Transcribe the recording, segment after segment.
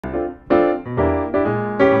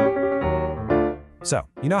So,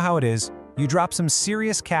 you know how it is. You drop some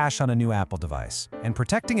serious cash on a new Apple device, and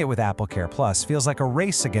protecting it with AppleCare Plus feels like a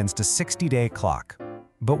race against a 60-day clock.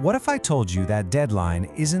 But what if I told you that deadline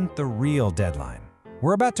isn't the real deadline?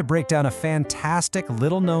 We're about to break down a fantastic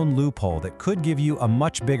little-known loophole that could give you a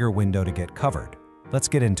much bigger window to get covered. Let's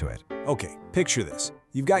get into it. Okay, picture this.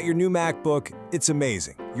 You've got your new MacBook, it's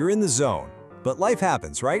amazing. You're in the zone. But life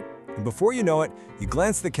happens, right? And before you know it, you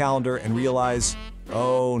glance at the calendar and realize,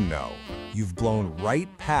 oh no, you've blown right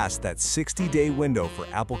past that 60-day window for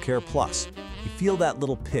AppleCare Plus. You feel that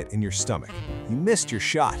little pit in your stomach. You missed your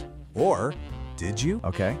shot. Or did you?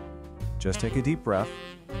 Okay, just take a deep breath.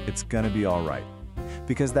 It's gonna be all right.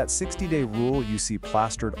 Because that 60-day rule you see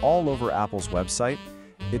plastered all over Apple's website,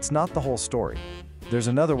 it's not the whole story. There's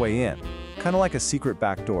another way in, kind of like a secret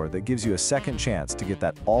backdoor that gives you a second chance to get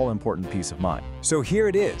that all-important peace of mind. So here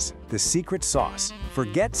it is, the secret sauce.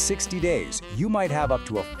 Forget 60 days. You might have up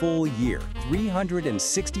to a full year,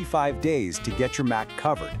 365 days to get your Mac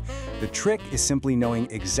covered. The trick is simply knowing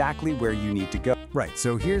exactly where you need to go. Right,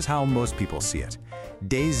 so here's how most people see it.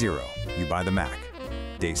 Day 0, you buy the Mac.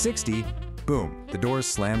 Day 60, boom, the doors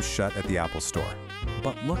slam shut at the Apple Store.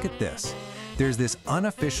 But look at this. There's this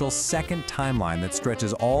unofficial second timeline that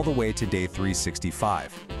stretches all the way to day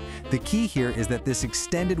 365. The key here is that this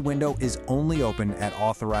extended window is only open at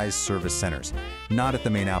authorized service centers, not at the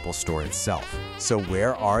main Apple Store itself. So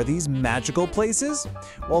where are these magical places?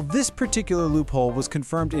 Well, this particular loophole was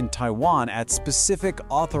confirmed in Taiwan at specific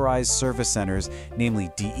authorized service centers,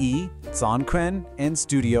 namely DE, Zonquan, and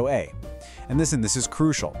Studio A. And listen, this is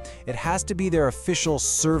crucial. It has to be their official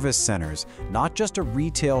service centers, not just a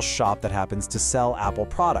retail shop that happens to sell Apple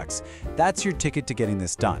products. That's your ticket to getting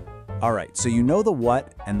this done. All right, so you know the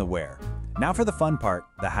what and the where. Now for the fun part,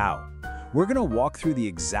 the how. We're gonna walk through the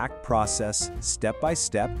exact process, step by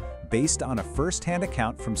step, based on a first-hand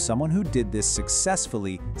account from someone who did this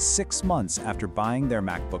successfully 6 months after buying their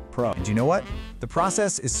MacBook Pro. And you know what? The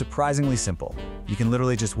process is surprisingly simple. You can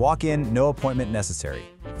literally just walk in, no appointment necessary.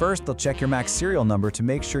 First, they'll check your Mac serial number to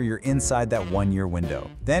make sure you're inside that 1-year window.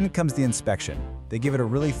 Then comes the inspection. They give it a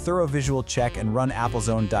really thorough visual check and run Apple's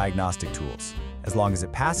own diagnostic tools. As long as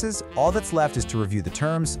it passes, all that's left is to review the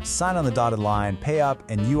terms, sign on the dotted line, pay up,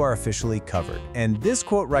 and you are officially covered. And this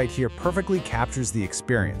quote right here perfectly captures the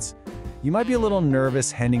experience. You might be a little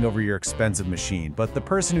nervous handing over your expensive machine, but the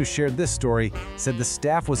person who shared this story said the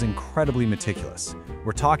staff was incredibly meticulous.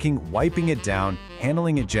 We're talking wiping it down,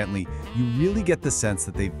 handling it gently. You really get the sense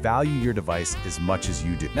that they value your device as much as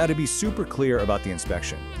you do. Now, to be super clear about the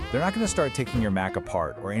inspection, they're not going to start taking your Mac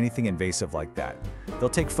apart or anything invasive like that. They'll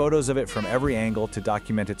take photos of it from every angle to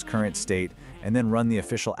document its current state and then run the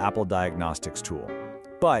official Apple diagnostics tool.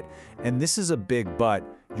 But, and this is a big but,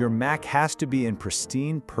 your Mac has to be in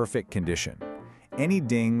pristine, perfect condition. Any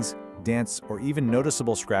dings, dents, or even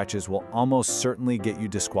noticeable scratches will almost certainly get you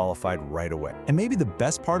disqualified right away. And maybe the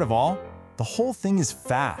best part of all, the whole thing is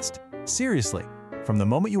fast. Seriously, from the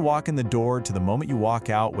moment you walk in the door to the moment you walk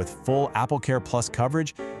out with full AppleCare Plus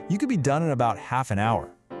coverage, you could be done in about half an hour.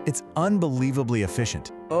 It's unbelievably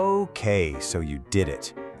efficient. Okay, so you did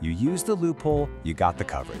it. You used the loophole, you got the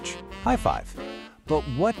coverage. High five. But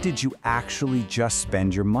what did you actually just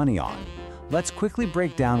spend your money on? Let's quickly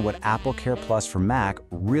break down what AppleCare Plus for Mac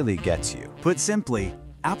really gets you. Put simply,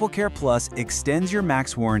 AppleCare Plus extends your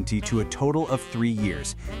Mac's warranty to a total of 3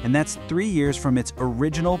 years, and that's 3 years from its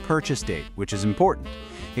original purchase date, which is important.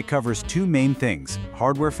 It covers 2 main things: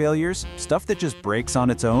 hardware failures, stuff that just breaks on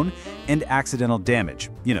its own, and accidental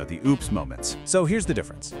damage, the oops moments. So here's the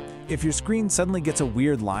difference. If your screen suddenly gets a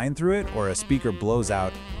weird line through it or a speaker blows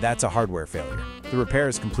out, that's a hardware failure. The repair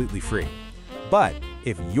is completely free. But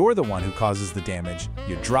if you're the one who causes the damage,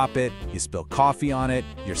 you drop it, you spill coffee on it,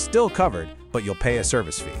 you're still covered, but you'll pay a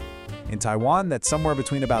service fee. In Taiwan, that's somewhere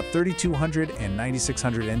between about 3,200 and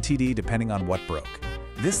 9,600 NTD depending on what broke.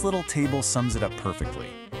 This little table sums it up perfectly.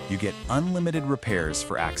 You get unlimited repairs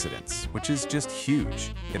for accidents, which is just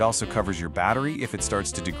huge. It also covers your battery if it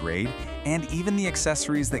starts to degrade, and even the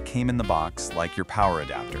accessories that came in the box, like your power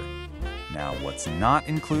adapter. Now, what's not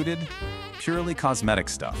included? Purely cosmetic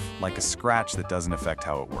stuff, like a scratch that doesn't affect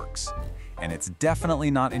how it works. And it's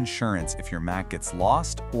definitely not insurance if your Mac gets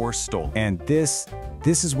lost or stolen. And this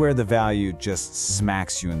is where the value just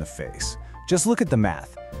smacks you in the face. Just look at the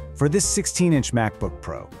math. For this 16-inch MacBook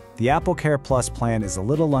Pro, the AppleCare Plus plan is a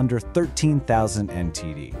little under 13,000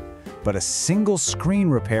 NTD. But a single screen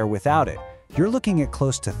repair without it, you're looking at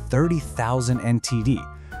close to 30,000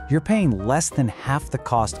 NTD. You're paying less than half the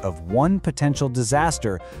cost of one potential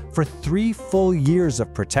disaster for 3 full years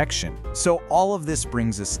of protection. So all of this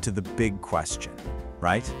brings us to the big question,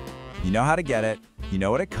 right? You know how to get it, You know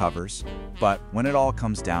what it covers, but when it all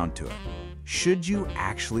comes down to it, should you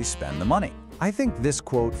actually spend the money? I think this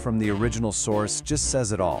quote from the original source just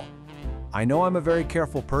says it all. I know I'm a very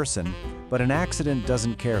careful person, but an accident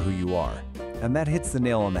doesn't care who you are. And that hits the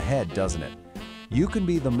nail on the head, doesn't it? You can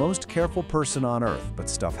be the most careful person on earth, but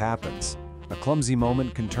stuff happens. A clumsy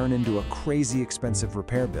moment can turn into a crazy expensive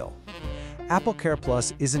repair bill. AppleCare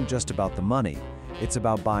Plus isn't just about the money, it's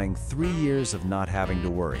about buying 3 years of not having to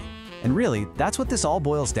worry. And really, that's what this all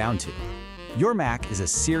boils down to. Your Mac is a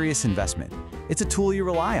serious investment. It's a tool you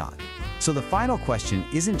rely on. So the final question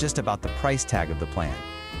isn't just about the price tag of the plan.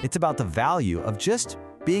 It's about the value of just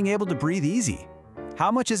being able to breathe easy. How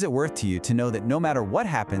much is it worth to you to know that no matter what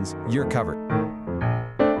happens, you're covered?